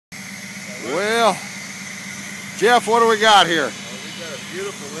Well, Jeff, what do we got here? Well, we got a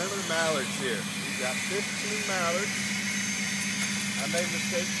beautiful litter of mallards here. We got 15 mallards. I made a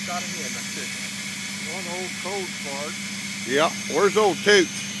mistake, shot him in. That's it. One old cold fart. Yeah, where's old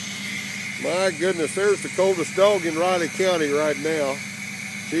Toots? My goodness, there's the coldest dog in Riley County right now.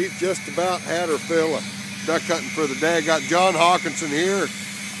 She's just about had her fill of duck hunting for the day. Got John Hawkinson here,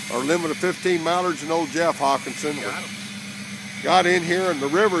 our limit of 15 mallards, and old Jeff Hawkinson. Got in here, and the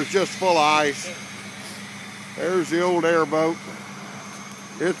river is just full of ice. There's the old airboat.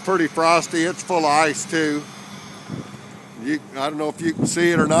 It's pretty frosty. It's full of ice too. I don't know if you can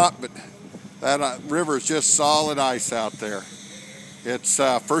see it or not, but that river is just solid ice out there. It's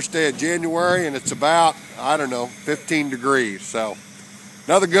first day of January, and it's about, I don't know, 15 degrees. So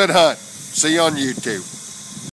another good hunt. See you on YouTube.